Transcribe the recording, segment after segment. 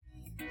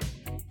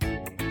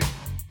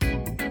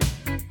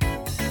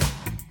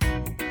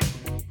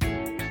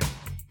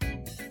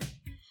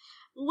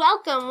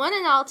Welcome, one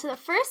and all, to the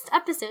first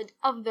episode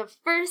of the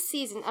first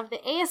season of the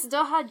AS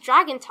Doha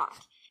Dragon Talk,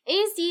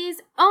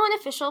 ASD's own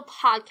official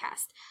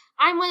podcast.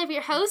 I'm one of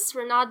your hosts,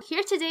 Renaud,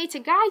 here today to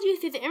guide you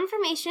through the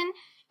information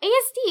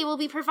ASD will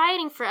be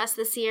providing for us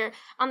this year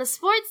on the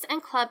sports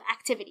and club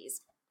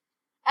activities.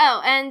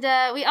 Oh, and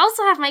we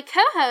also have my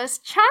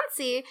co-host,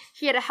 Chauncey,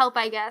 here to help,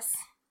 I guess.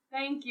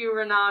 Thank you,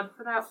 Renaud,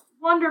 for that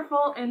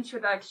wonderful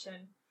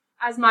introduction.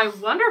 As my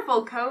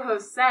wonderful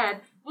co-host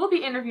said, we'll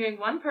be interviewing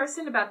one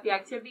person about the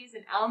activities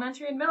in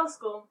elementary and middle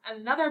school,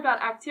 and another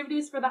about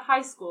activities for the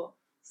high school.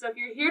 So if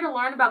you're here to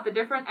learn about the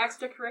different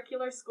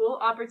extracurricular school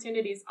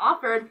opportunities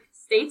offered,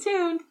 stay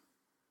tuned!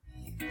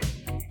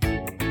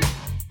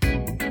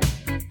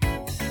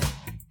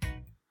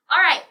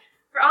 Alright,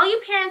 for all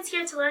you parents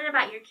here to learn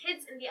about your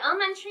kids in the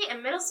elementary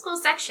and middle school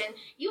section,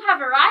 you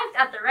have arrived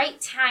at the right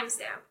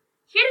timestamp.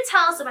 Here to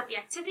tell us about the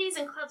activities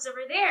and clubs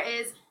over there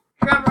is,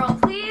 drumroll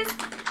please,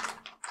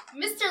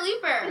 Mr.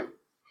 Leeper.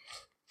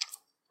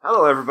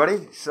 Hello,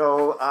 everybody.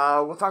 So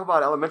we'll talk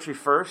about elementary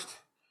first.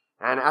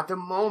 And at the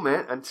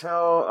moment,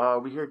 until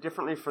we hear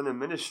differently from the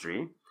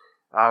ministry,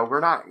 we're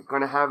not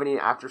going to have any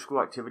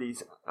after-school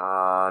activities that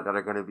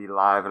are going to be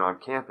live and on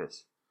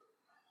campus.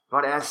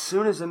 But as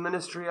soon as the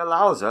ministry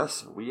allows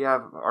us, we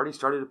have already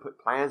started to put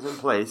plans in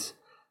place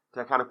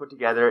to kind of put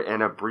together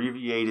an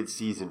abbreviated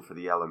season for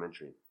the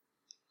elementary.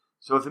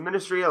 So if the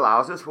ministry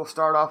allows us, we'll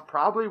start off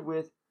probably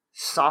with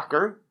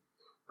soccer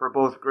for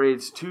both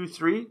grades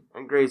 2-3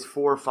 and grades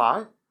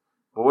 4-5,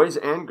 boys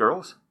and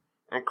girls,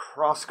 and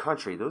cross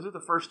country. Those are the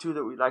first two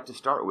that we'd like to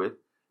start with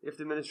if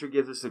the ministry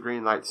gives us the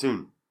green light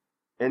soon.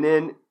 And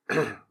then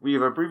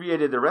we've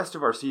abbreviated the rest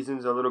of our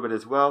seasons a little bit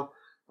as well.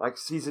 Like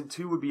season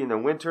 2 would be in the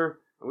winter,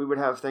 and we would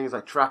have things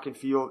like track and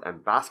field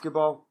and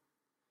basketball.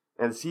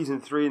 And season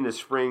 3 in the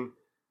spring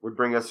would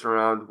bring us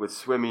around with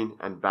swimming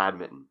and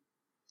badminton.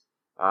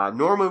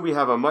 Normally we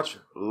have a much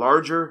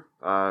larger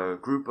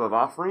group of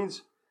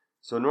offerings.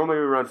 So normally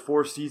we run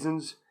 4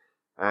 seasons,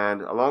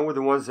 and along with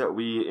the ones that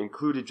we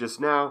included just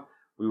now,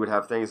 we would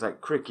have things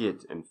like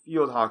cricket and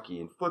field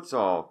hockey and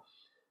futsal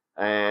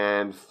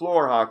and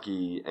floor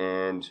hockey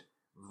and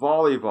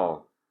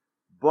volleyball.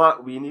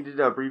 But we needed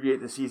to abbreviate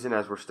the season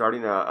as we're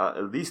starting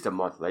at least a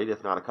month late,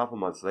 if not a couple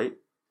months late.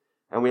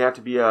 And we have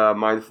to be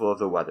mindful of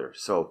the weather.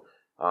 So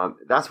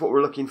that's what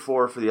we're looking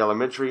for the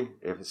elementary.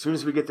 As soon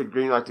as we get the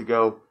green light to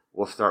go,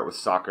 we'll start with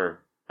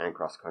soccer and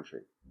cross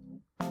country.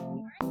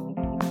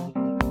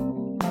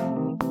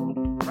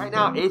 Right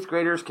now, 8th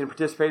graders can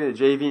participate in the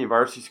JV and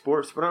varsity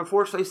sports, but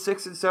unfortunately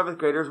 6th and 7th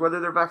graders,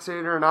 whether they're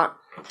vaccinated or not,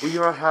 we do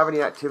not have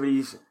any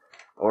activities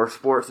or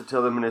sports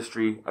until the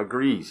ministry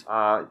agrees.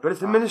 But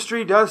if the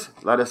ministry does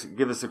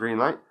give us the green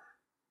light,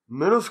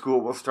 middle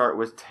school will start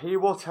with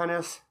table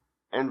tennis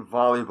and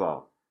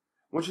volleyball,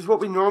 which is what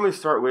we normally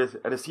start with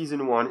at a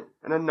season 1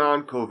 in a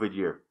non-COVID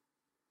year.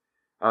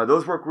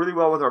 Those work really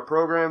well with our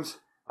programs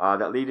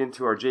that lead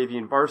into our JV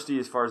and varsity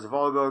as far as the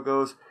volleyball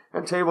goes,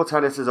 and table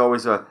tennis is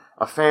always a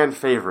fan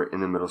favorite in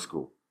the middle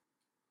school.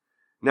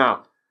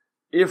 Now,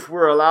 if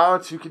we're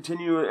allowed to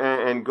continue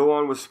and go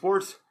on with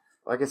sports,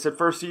 like I said,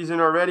 first season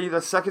already,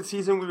 the second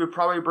season we would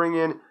probably bring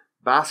in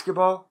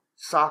basketball,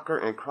 soccer,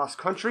 and cross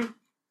country.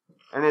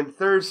 And then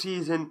third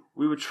season,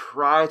 we would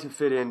try to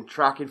fit in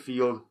track and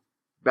field,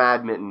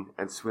 badminton,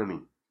 and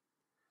swimming.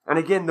 And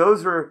again,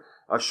 those are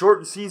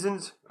shortened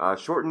seasons,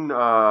 shortened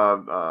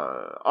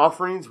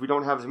offerings. We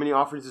don't have as many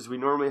offerings as we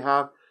normally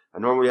have.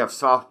 And normally we have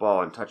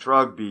softball and touch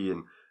rugby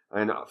and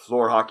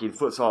floor hockey and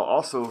futsal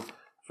also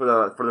for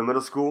the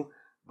middle school.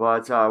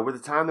 But with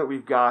the time that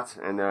we've got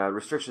and the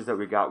restrictions that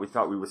we got, we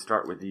thought we would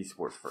start with these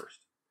sports first.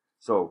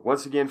 So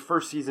once again,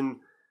 first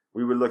season,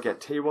 we would look at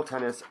table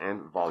tennis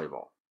and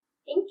volleyball.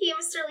 Thank you,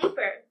 Mr.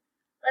 Leeper.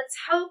 Let's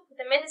hope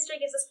the ministry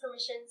gives us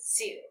permission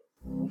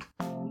soon.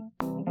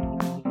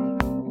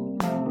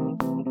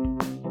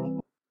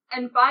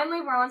 And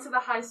finally, we're on to the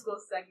high school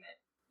segment.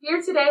 Here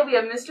today, we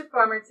have Mr.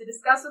 Farmer to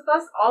discuss with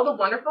us all the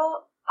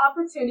wonderful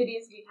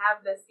opportunities we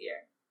have this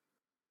year.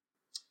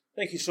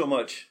 Thank you so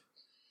much.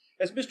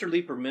 As Mr.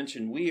 Leeper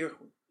mentioned,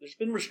 there's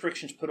been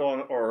restrictions put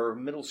on our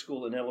middle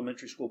school and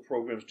elementary school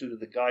programs due to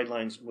the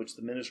guidelines in which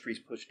the ministry's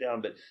pushed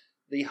down, but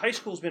the high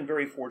school's been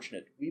very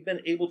fortunate. We've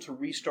been able to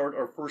restart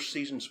our first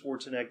season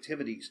sports and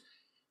activities.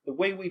 The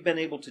way we've been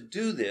able to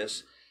do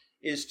this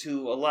is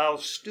to allow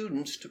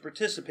students to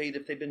participate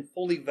if they've been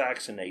fully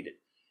vaccinated.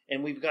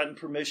 And we've gotten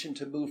permission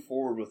to move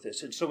forward with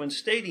this. And so in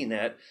stating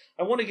that,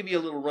 I want to give you a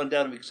little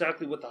rundown of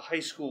exactly what the high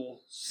school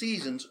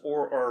seasons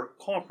or our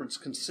conference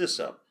consists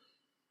of.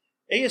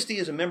 ASD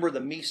is a member of the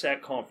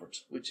MESAC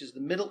Conference, which is the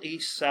Middle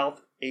East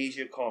South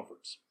Asia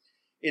Conference.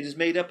 It is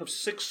made up of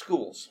 6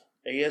 schools: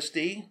 ASD,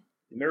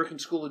 the American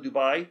School of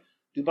Dubai,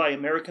 Dubai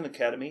American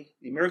Academy,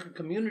 the American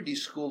Community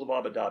School of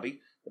Abu Dhabi,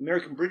 the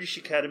American British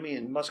Academy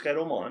in Muscat,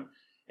 Oman,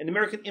 and the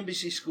American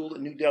Embassy School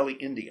in New Delhi,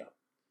 India.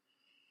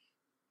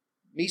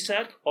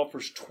 MESAC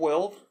offers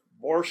 12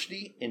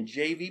 varsity and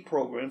JV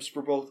programs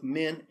for both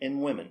men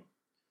and women.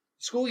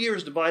 The school year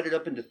is divided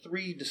up into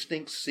 3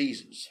 distinct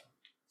seasons.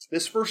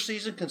 This first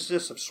season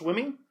consists of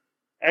swimming,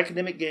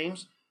 academic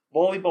games,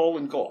 volleyball,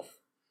 and golf.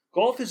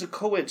 Golf is a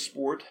co-ed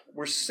sport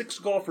where 6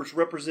 golfers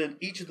represent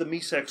each of the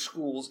MESAC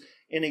schools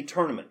in a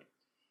tournament.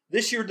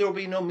 This year there will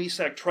be no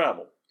MESAC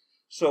travel.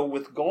 So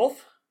with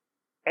golf,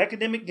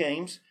 academic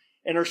games,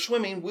 and our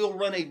swimming, we'll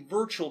run a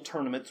virtual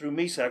tournament through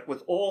MESAC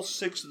with all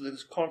 6 of the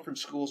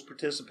conference schools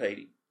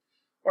participating.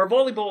 Our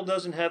volleyball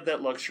doesn't have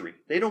that luxury.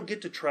 They don't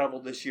get to travel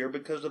this year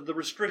because of the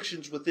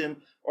restrictions within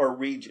our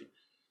region.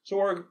 So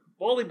our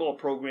volleyball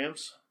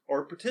programs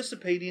are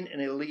participating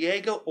in a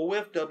Liega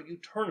OFW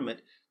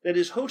tournament that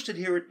is hosted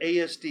here at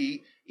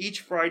ASD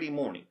each Friday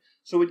morning.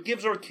 So it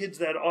gives our kids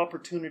that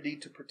opportunity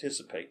to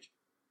participate.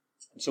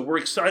 So we're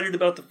excited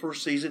about the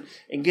first season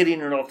and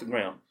getting it off the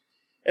ground.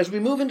 As we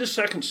move into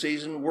second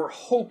season, we're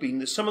hoping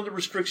that some of the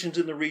restrictions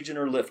in the region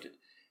are lifted,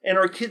 and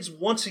our kids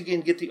once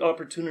again get the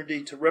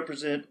opportunity to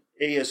represent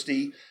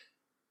ASD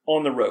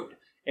on the road.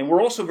 And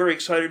we're also very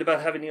excited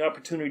about having the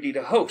opportunity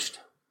to host.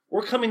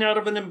 We're coming out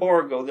of an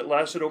embargo that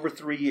lasted over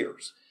 3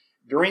 years.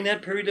 During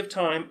that period of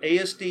time,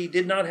 ASD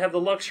did not have the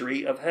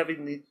luxury of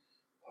having the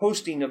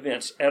hosting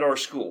events at our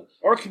school.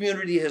 Our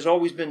community has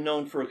always been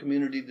known for a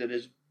community that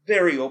is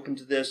very open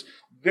to this,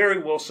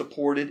 very well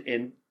supported,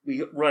 and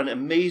we run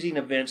amazing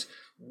events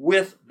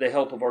with the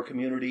help of our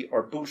community,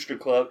 our booster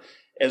club,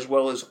 as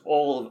well as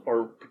all of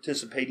our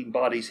participating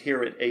bodies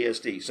here at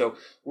ASD. So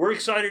we're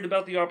excited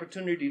about the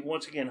opportunity to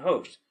once again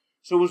host.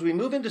 So as we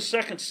move into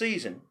second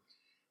season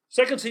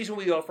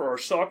we offer our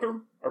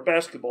soccer, our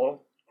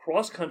basketball,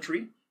 cross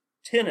country,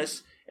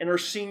 tennis, and our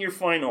senior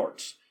fine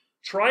arts.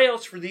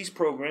 Tryouts for these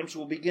programs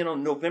will begin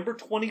on November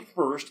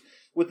 21st,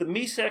 with the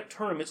MESAC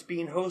tournaments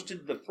being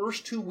hosted the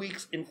first 2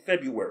 weeks in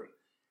February.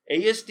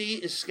 ASD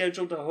is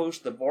scheduled to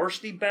host the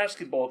varsity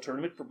basketball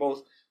tournament for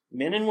both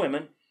men and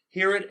women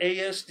here at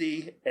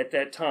ASD at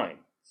that time.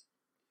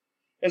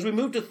 As we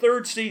move to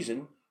third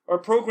season, our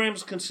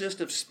programs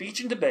consist of speech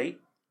and debate,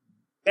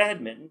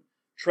 badminton,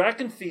 track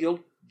and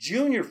field,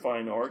 junior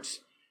fine arts,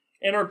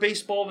 and our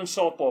baseball and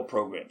softball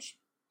programs.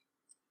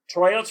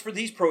 Tryouts for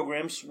these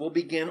programs will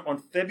begin on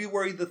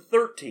February the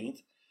 13th,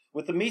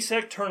 with the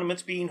MESAC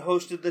tournaments being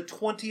hosted the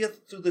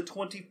 20th through the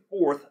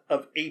 24th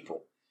of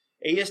April.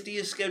 ASD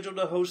is scheduled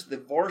to host the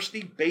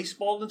varsity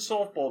baseball and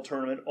softball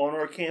tournament on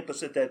our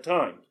campus at that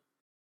time.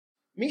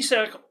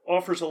 MESAC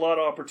offers a lot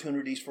of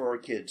opportunities for our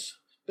kids,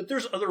 but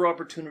there's other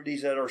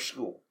opportunities at our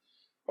school.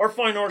 Our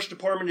fine arts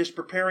department is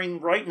preparing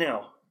right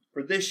now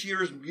for this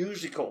year's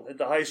musical at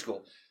the high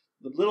school.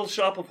 The Little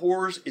Shop of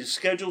Horrors is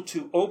scheduled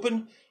to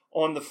open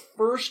on the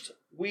first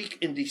week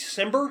in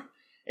December,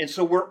 and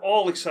so we're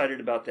all excited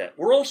about that.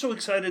 We're also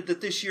excited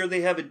that this year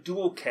they have a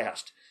dual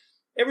cast.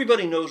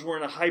 Everybody knows we're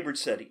in a hybrid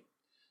setting.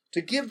 To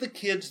give the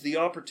kids the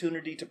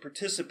opportunity to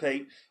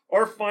participate,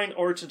 our fine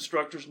arts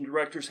instructors and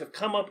directors have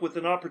come up with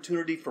an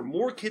opportunity for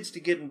more kids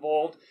to get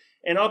involved.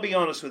 And I'll be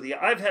honest with you,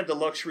 I've had the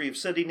luxury of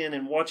sitting in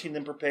and watching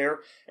them prepare,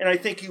 and I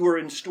think you are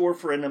in store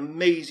for an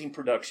amazing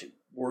production.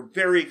 We're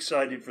very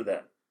excited for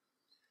that.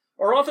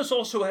 Our office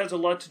also has a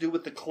lot to do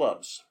with the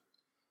clubs.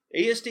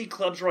 ASD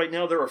clubs right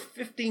now, there are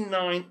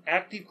 59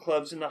 active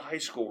clubs in the high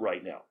school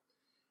right now.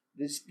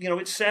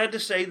 It's sad to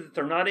say that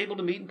they're not able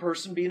to meet in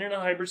person, being in a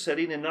hybrid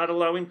setting and not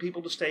allowing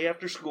people to stay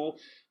after school,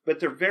 but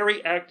they're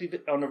very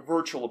active on a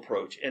virtual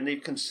approach, and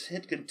they've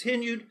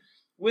continued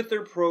with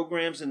their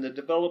programs and the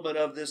development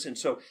of this, and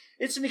so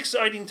it's an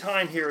exciting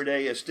time here at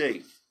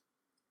ASD.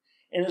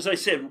 And as I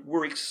said,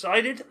 we're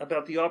excited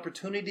about the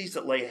opportunities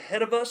that lay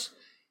ahead of us.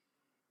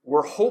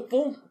 We're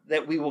hopeful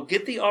that we will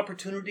get the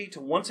opportunity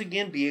to once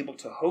again be able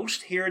to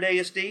host here at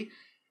ASD,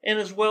 and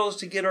as well as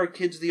to get our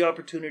kids the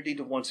opportunity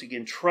to once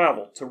again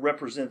travel to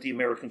represent the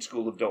American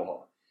School of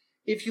Doha.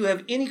 If you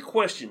have any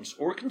questions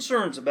or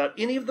concerns about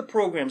any of the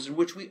programs in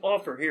which we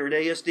offer here at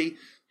ASD,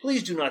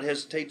 please do not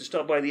hesitate to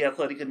stop by the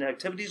Athletic and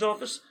Activities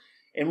Office.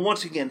 And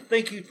once again,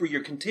 thank you for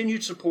your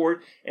continued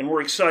support, and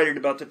we're excited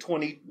about the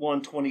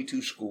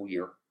 21-22 school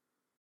year.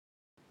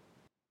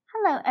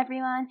 Hello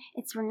everyone,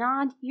 it's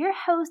Renaud, your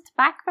host,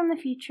 back from the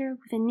future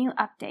with a new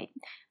update.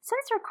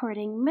 Since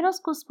recording, middle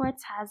school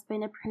sports has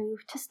been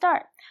approved to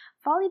start.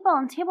 Volleyball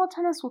and table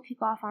tennis will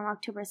kick off on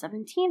October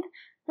 17th,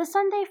 the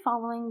Sunday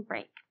following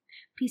break.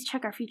 Please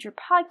check our future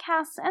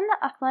podcasts and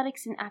the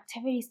Athletics and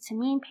Activities to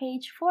Mean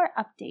page for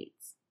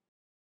updates.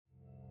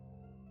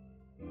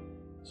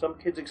 Some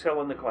kids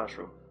excel in the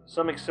classroom,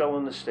 some excel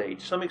on the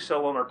stage, some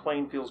excel on our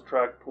playing fields,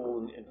 track,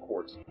 pool, and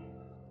courts.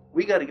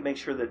 We got to make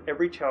sure that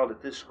every child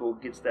at this school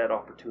gets that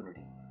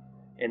opportunity.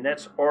 And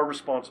that's our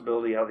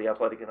responsibility out of the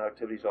Athletic and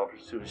Activities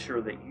Office to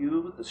ensure that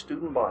you, the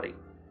student body,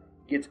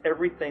 gets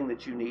everything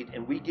that you need,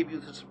 and we give you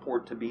the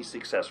support to be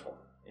successful.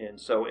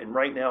 And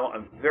right now,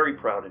 I'm very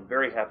proud and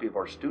very happy of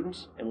our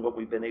students and what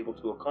we've been able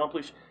to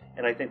accomplish,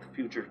 and I think the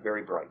future is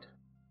very bright.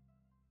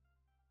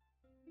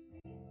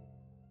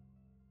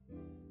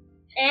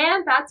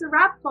 And that's a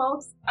wrap,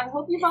 folks. I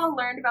hope you've all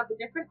learned about the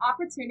different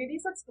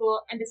opportunities at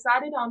school and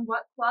decided on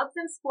what clubs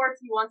and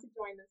sports you want to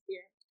join this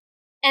year.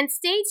 And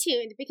stay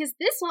tuned, because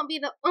this won't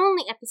be the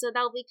only episode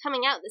that will be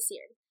coming out this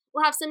year.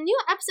 We'll have some new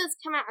episodes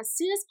come out as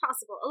soon as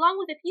possible, along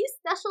with a few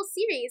special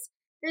series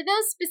for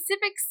those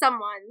specific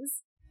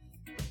someones.